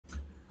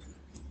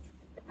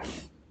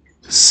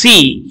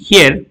see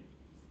here,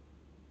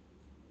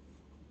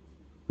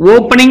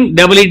 opening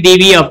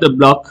WDV of the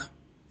block,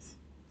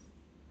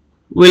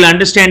 we will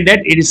understand that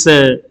it is a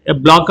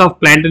block of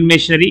plant and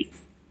machinery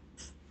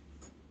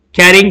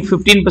carrying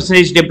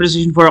 15%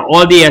 depreciation for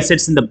all the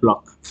assets in the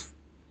block.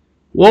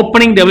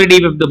 Opening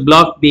WDV of the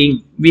block being,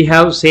 we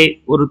have say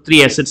or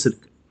 3 assets,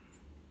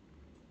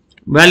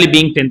 value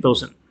being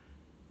 10,000.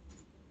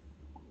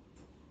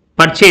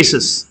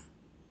 Purchases,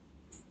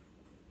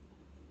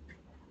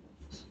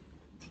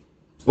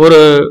 or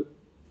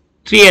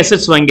 3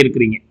 assets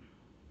வாங்கியிருக்கிறீங்க,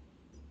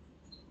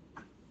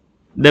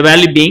 the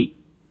value being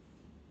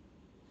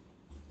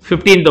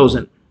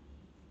 15,000,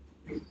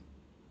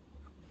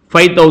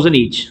 5,000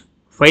 each,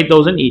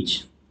 5,000 each.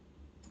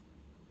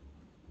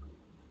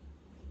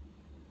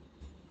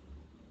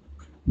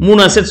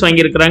 3 assets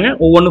வாங்கியிருக்கிறாங்க,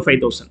 ஒவ்வொன்றும்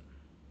 5,000.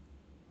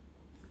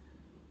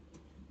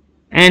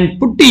 And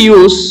put to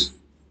use,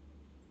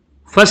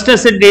 first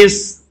asset is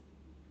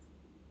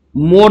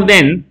more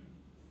than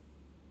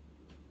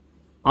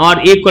or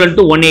equal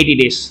to 180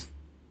 days.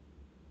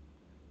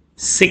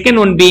 Second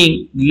one being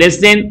less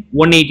than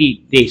 180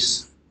 days.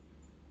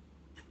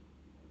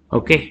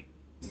 Okay,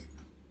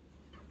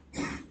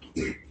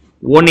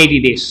 180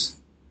 days.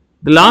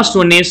 The last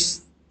one is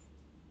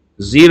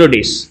 0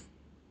 days.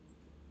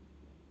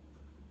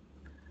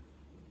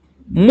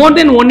 More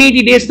than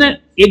 180 days na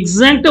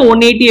exact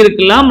 180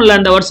 இருக்கலாம், இல்ல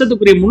அந்த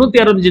வருஷத்துக்குரிய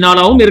 365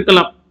 நாளாவும்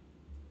இருக்கலாம்,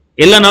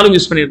 எல்லா நாளும்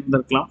use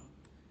பண்ணியிருந்திருக்கலாம்.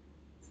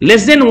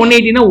 less than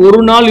 180 na ஒரு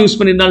நாள் use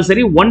பண்ணியிருந்தாலும்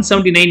சரி,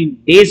 179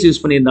 days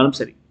யூஸ் பண்ணியிருந்தாலும்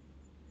சரி.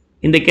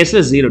 இந்த கேஸ்ல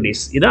 0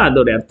 days, இதான்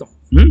அதோட அர்த்தம்.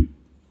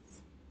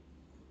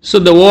 So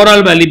the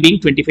overall value being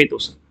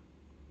 25,000.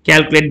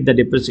 Calculate the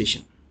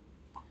depreciation.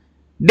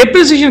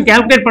 Depreciation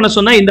calculate பண்ண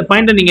சொன்னா இந்த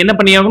பாயிண்ட் நீங்க என்ன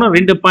பண்ணியாகணும்,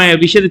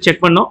 2 விஷயத்தை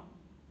செக் பண்ணணும்.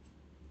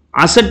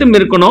 அசெட்டும்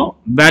இருக்கணும்,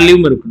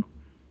 வேல்யூவும் இருக்கணும்.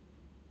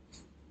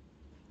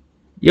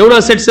 எவ்வளவு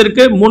அசெட்ஸ்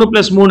இருக்கு? 3 +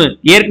 3.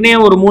 ஏற்கனவே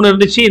ஒரு 3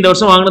 இருந்துச்சு, இந்த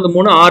வருஷம் வாங்குனது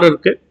 3, 6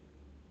 இருக்கு.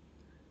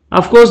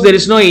 Of course there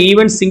is no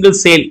even single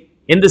sale.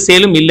 எந்த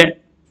சேலும் இல்ல.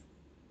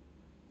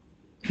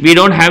 We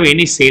don't have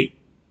any sale.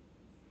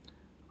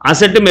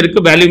 அசெட்டும் இருக்கு,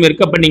 வேல்யூவும்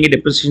இருக்கு. அப்ப நீங்க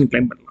depreciation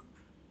claim பண்ணலாம்.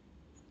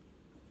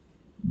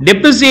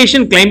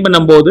 depreciation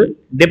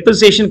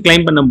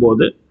claim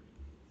பண்ணும்போது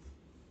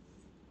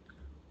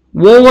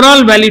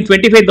overall value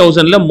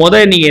 25,000ல முத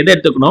நீங்க எதை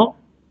எடுத்துக்கணும்?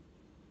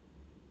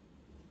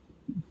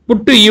 put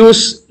to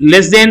use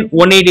less than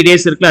 180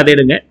 days இருக்குல, அதை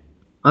எடுங்க,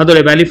 அதோட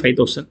வேல்யூ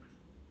 5,000.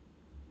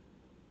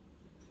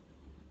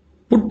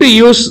 put to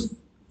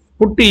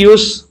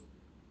use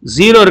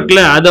 0 இருக்குல,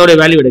 அதோட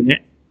வேல்யூ எடுங்க,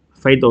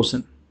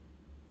 5,000.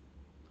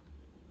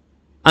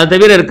 அது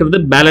தவிர இருக்கிறது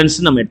பேலன்ஸ்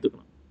நம்ம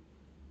எடுத்துக்கணும்.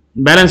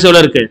 பேலன்ஸ்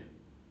எவ்வளவு இருக்கு?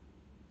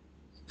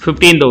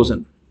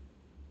 15,000.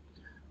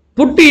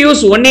 put to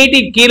use 180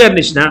 கீழ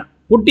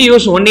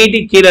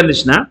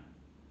இருந்துச்சுன்னா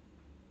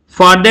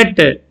for that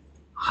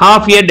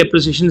half year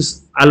depreciation is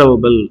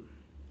allowable.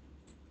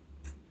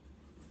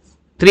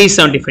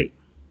 375.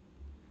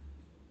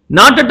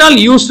 not at all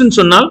used ன்னு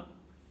சொன்னால்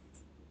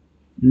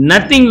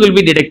nothing will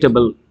be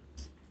deductible.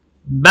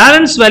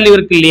 balance value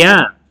இருக்கு இல்லையா,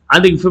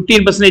 அதுக்கு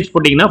 15%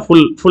 போட்டீங்கன்னா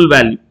full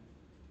value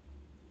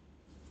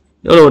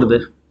எவ்வளவு வருது?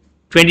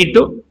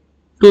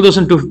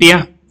 2250.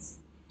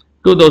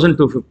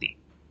 2250.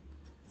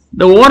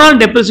 The overall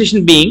depreciation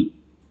being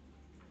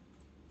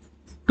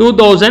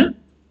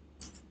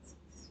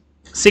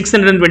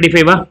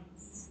 2,625.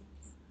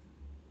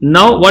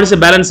 Now what is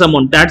the balance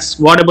amount? That's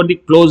what about the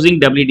closing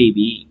WDV?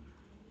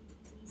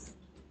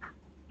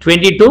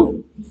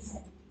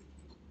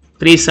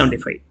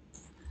 22,375.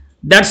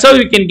 That's how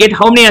you can get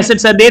how many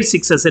assets are there? 6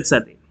 assets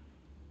are there.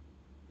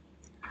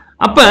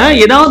 அப்ப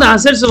ஏதாவது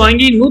assets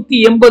வாங்கி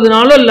 180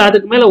 நாளோ இல்ல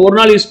அதுக்கு மேல ஒரு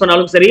நாள் யூஸ்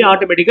பண்ணாலும் சரி,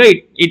 ஆட்டோமேட்டிக்கா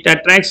it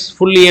attracts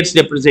full year's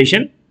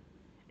depreciation.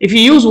 If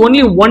you use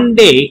only 1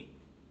 day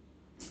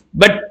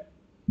but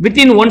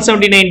within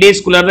 179 days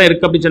குள்ளார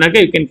இருக்கு அப்படி சொன்னாக்க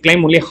you can claim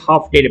only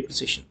half day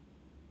depreciation.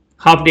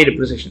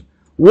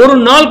 ஒரு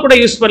நாள் கூட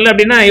யூஸ் பண்ணல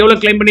அப்படின்னா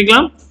எவ்வளவு claim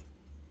பண்ணிக்கலாம்?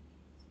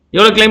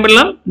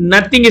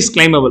 Nothing is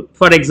claimable.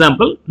 For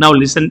example, now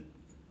listen.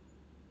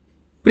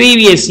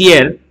 Previous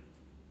year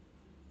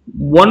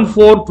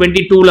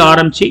 1/4/22 ல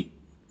ஆரம்பிச்சு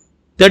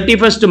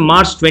 31st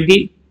March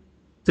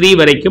 23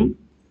 வரைக்கும்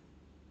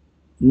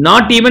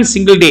not even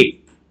single day,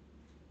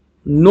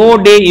 no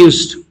day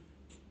used,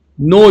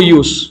 no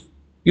use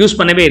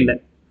பண்ணவே இல்லை.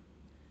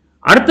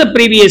 அடுத்த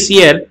previous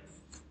year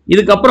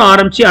இதுக்கு அப்புறம்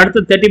ஆரம்பிச்சு அடுத்த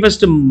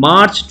 31st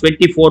March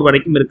 24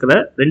 வரைக்கும் இருக்கிற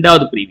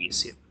ரெண்டாவது previous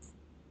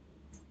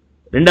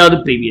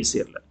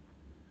yearல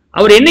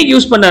அவர் என்னைக்கு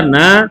யூஸ்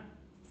பண்ணாருன்னா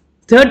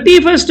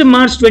 31st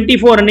March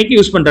 24 அன்னைக்கு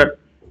யூஸ் பண்றார்.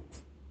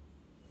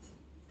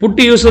 put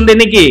to use வந்து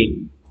இன்னைக்கு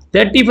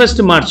 31st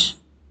March.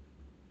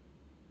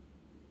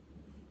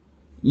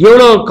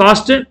 எவ்வளவு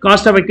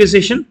cost of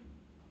acquisition?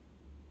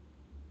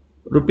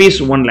 rupees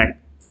 1 lakh.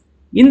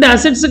 இந்த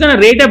அசெட்ஸ்க்கான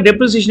ரேட் ஆஃப்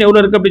டெப்ரிசியேஷன்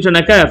எவ்வளவு இருக்கு அப்படி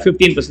சொன்னாக்க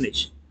 15%.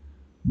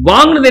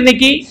 வாங்குனது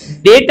இன்னைக்கு,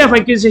 டேட் ஆஃப்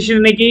அக்விசிஷன்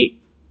இன்னைக்கு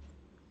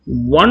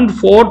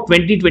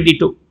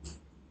 1/4/2022.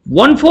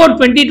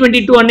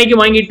 1/4/2022 அன்னைக்கு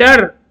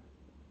வாங்கிட்டார்.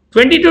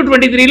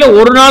 22-23ல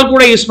ஒரு நாள்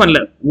கூட யூஸ்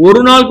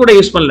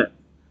பண்ணல.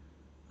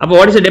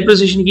 What is the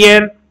depreciation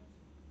here?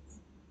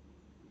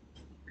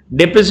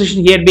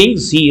 Depreciation here being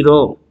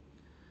 0.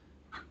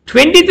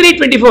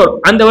 23-24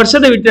 அந்த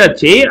வருஷத்தை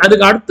விட்டாச்சு.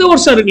 அதுக்கு அடுத்த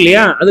வருஷம் இருக்கு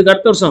இல்லையா, அதுக்கு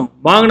அடுத்த வருஷம்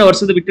வாங்கின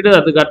வருஷத்தை விட்டுட்டு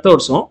அதுக்கு அடுத்த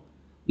வருஷம்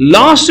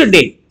லாஸ்ட்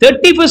டே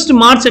 31st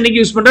மார்ச் அன்னைக்கு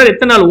யூஸ் பண்றாரு.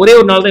 எத்தனை நாள்? ஒரே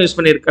ஒரு நாள் தான் யூஸ்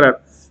பண்ணி இருக்கிறார்.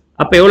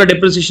 அப்ப எவ்வளவு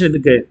depreciation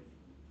இதுக்கு?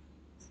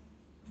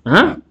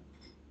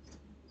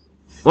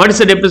 What is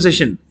the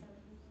depreciation?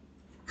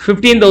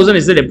 15,000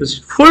 is the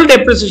depreciation. Full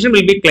depreciation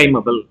will be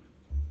claimable.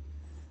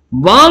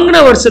 வாங்கின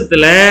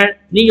வருஷத்துல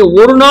நீங்க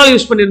ஒரு நாள்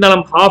யூஸ்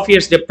பண்ணியிருந்தாலும் half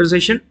years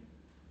depreciation,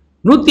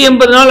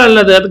 180 நாள்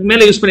அல்லது அதுக்கு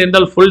மேல யூஸ்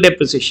பண்ணியிருந்தால் full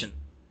depreciation.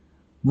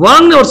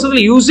 வாங்கின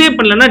வருஷத்துல யூஸே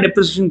பண்ணலன்னா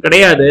depreciation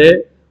கிடையாது.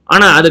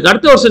 ஆனா அதுக்கு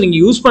அடுத்த வருஷம் நீங்க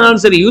யூஸ்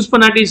பண்ணாலும் சரி யூஸ்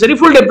பண்ணாட்டியும் சரி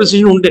full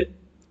depreciation உண்டு.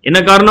 என்ன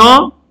காரணம்?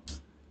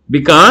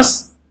 Because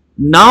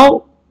now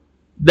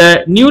the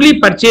newly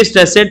purchased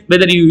asset,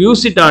 whether you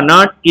use it or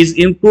not, is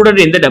included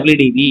in the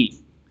WDV.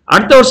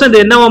 அடுத்த வருஷம் இது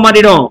என்னவா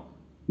மாறிடும்?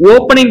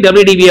 ஓப்பனிங்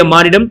WDV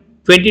மாறிடும்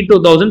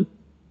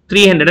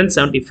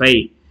 22,375.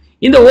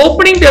 இந்த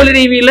ஓப்பனிங்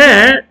WDV ல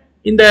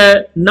இந்த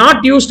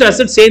நாட் யூஸ்ட்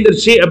அசெட்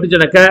சேர்ந்துருச்சு அப்படின்னு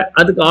சொன்னாக்க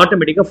அதுக்கு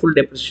ஆட்டோமேட்டிக்கா ஃபுல்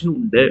டெப்ரிசியேஷன்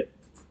உண்டு.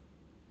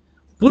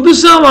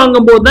 புதுசா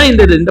வாங்கும்போது தான்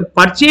இந்த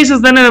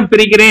பர்ச்சேசஸ் தானே நான்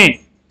பிரிக்கிறேன்.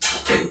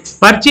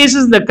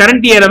 பர்ச்சேசஸ் இந்த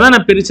கரண்ட் இயரை தான்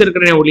நான்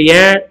பிரிச்சிருக்கிறேன் ஒழிய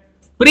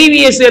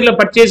ப்ரீவியஸ் இயர்ல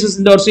பர்ச்சேசஸ்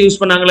இந்த வருஷம்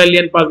யூஸ் பண்ணாங்களா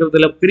இல்லையான்னு பாக்குறது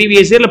இல்ல.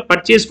 ப்ரீவியஸ் இயர்ல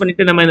பர்ச்சேஸ்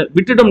பண்ணிட்டு நம்ம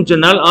விட்டுட்டோம்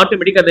சொன்னால்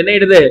ஆட்டோமேட்டிக்கா அது என்ன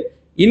ஆயிடுது?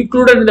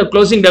 Included in the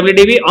closing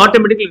WDV,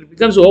 automatically it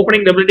becomes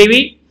opening WDV.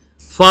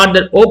 For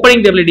the opening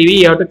WDV,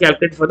 you have to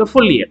calculate for the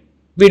full year.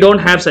 We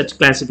don't have such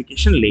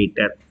classification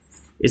later.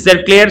 Is that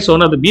clear? So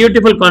one of the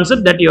beautiful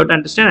concept that you have to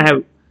understand, I have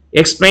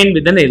explained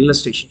with an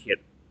illustration here.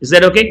 Is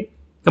that okay?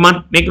 Come on,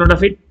 make note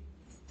of it.